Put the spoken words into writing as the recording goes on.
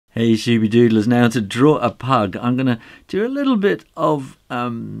Hey Shooby Doodlers, now to draw a pug I'm going to do a little bit of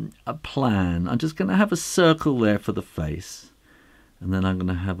a plan. I'm just going to have a circle there for the face, and then I'm going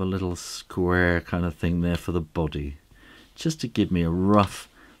to have a little square kind of thing there for the body, just to give me a rough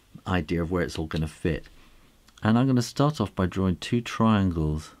idea of where it's all going to fit. And I'm going to start off by drawing 2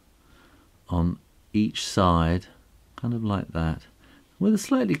 triangles on each side, kind of like that, with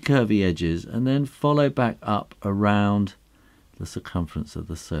slightly curvy edges, and then follow back up around the circumference of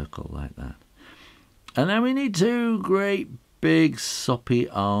the circle like that. And then we need 2 great big soppy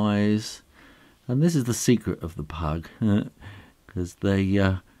eyes, and this is the secret of the pug, because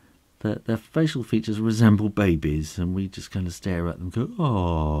their facial features resemble babies, and we just kind of stare at them and go,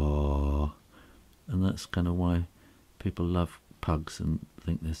 oh, and that's kind of why people love pugs and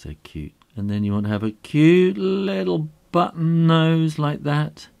think they're so cute. And then you want to have a cute little button nose like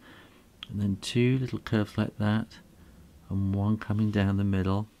that, and then 2 little curves like that, and 1 coming down the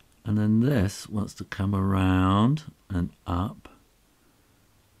middle, and then this wants to come around and up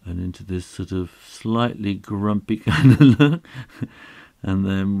and into this sort of slightly grumpy kind of look, and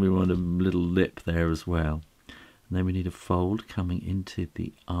then we want a little lip there as well, and then we need a fold coming into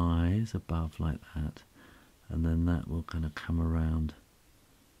the eyes above like that, and then that will kind of come around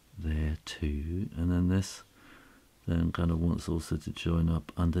there too, and then this then kind of wants also to join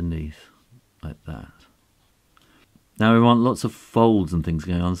up underneath like that. Now we want lots of folds and things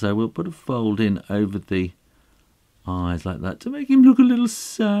going on, so we'll put a fold in over the eyes like that to make him look a little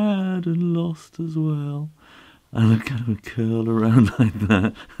sad and lost as well, and a kind of curl around like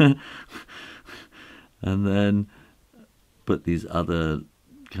that. And then put these other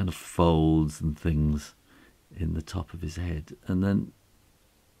kind of folds and things in the top of his head, and then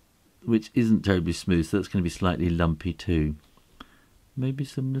which isn't terribly smooth, so that's going to be slightly lumpy too. Maybe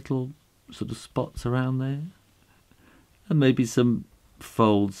some little sort of spots around there, and maybe some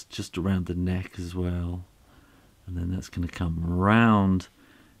folds just around the neck as well, and then that's going to come round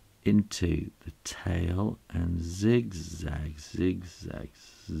into the tail and zigzag, zigzag,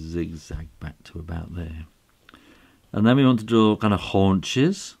 zigzag back to about there. And then we want to draw kind of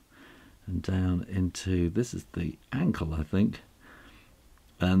haunches and down into, this is the ankle I think,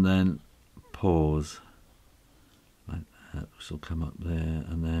 and then paws like that, which will come up there,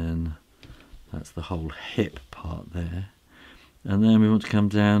 and then that's the whole hip part there. And then we want to come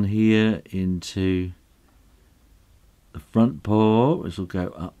down here into the front paw, which will go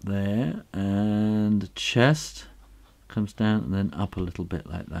up there, and the chest comes down and then up a little bit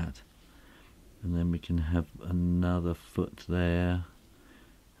like that. And then we can have another foot there,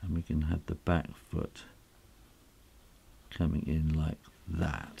 and we can have the back foot coming in like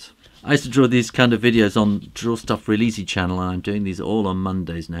that. I used to draw these kind of videos on Draw Stuff Real Easy channel, and I'm doing these all on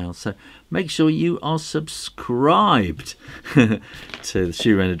Mondays now, so make sure you are subscribed to the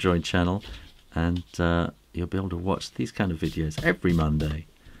Shoo Rayner Drawing Channel, and you'll be able to watch these kind of videos every Monday.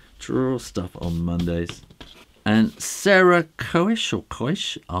 Draw Stuff on Mondays. And Sarah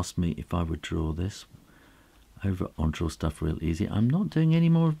Koish asked me if I would draw this over on Draw Stuff Real Easy. I'm not doing any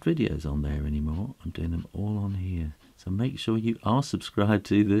more videos on there anymore. I'm doing them all on here. So make sure you are subscribed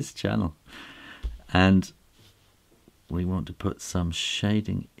to this channel. And we want to put some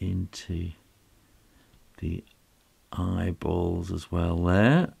shading into the eyeballs as well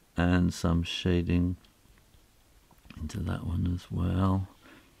there, and some shading into that one as well.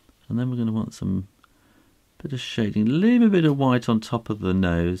 And then we're going to want some bit of shading, leave a bit of white on top of the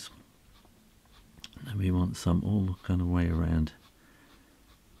nose. And then we want some all the kind of way around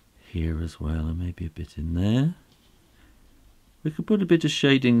here as well, and maybe a bit in there. We could put a bit of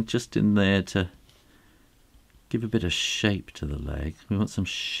shading just in there to give a bit of shape to the leg. We want some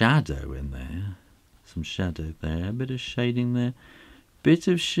shadow in there. Some shadow there, a bit of shading there, bit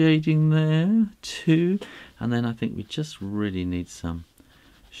of shading there too. And then I think we just really need some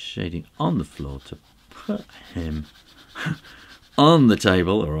shading on the floor to put him on the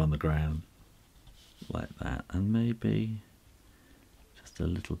table or on the ground like that. And maybe just a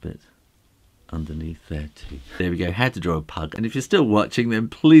little bit underneath there too. There we go, how to draw a pug. And if you're still watching, then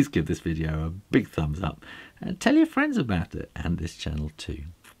please give this video a big thumbs up and tell your friends about it, and this channel too.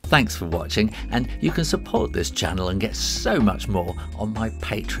 Thanks for watching, and you can support this channel and get so much more on my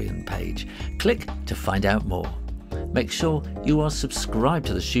Patreon page. Click to find out more. Make sure you are subscribed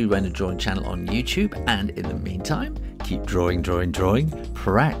to the Shoo Rayner Drawing Channel on YouTube, and in the meantime, keep drawing, drawing, drawing.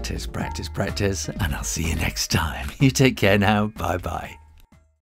 Practice, practice, practice, and I'll see you next time. You take care now. Bye bye.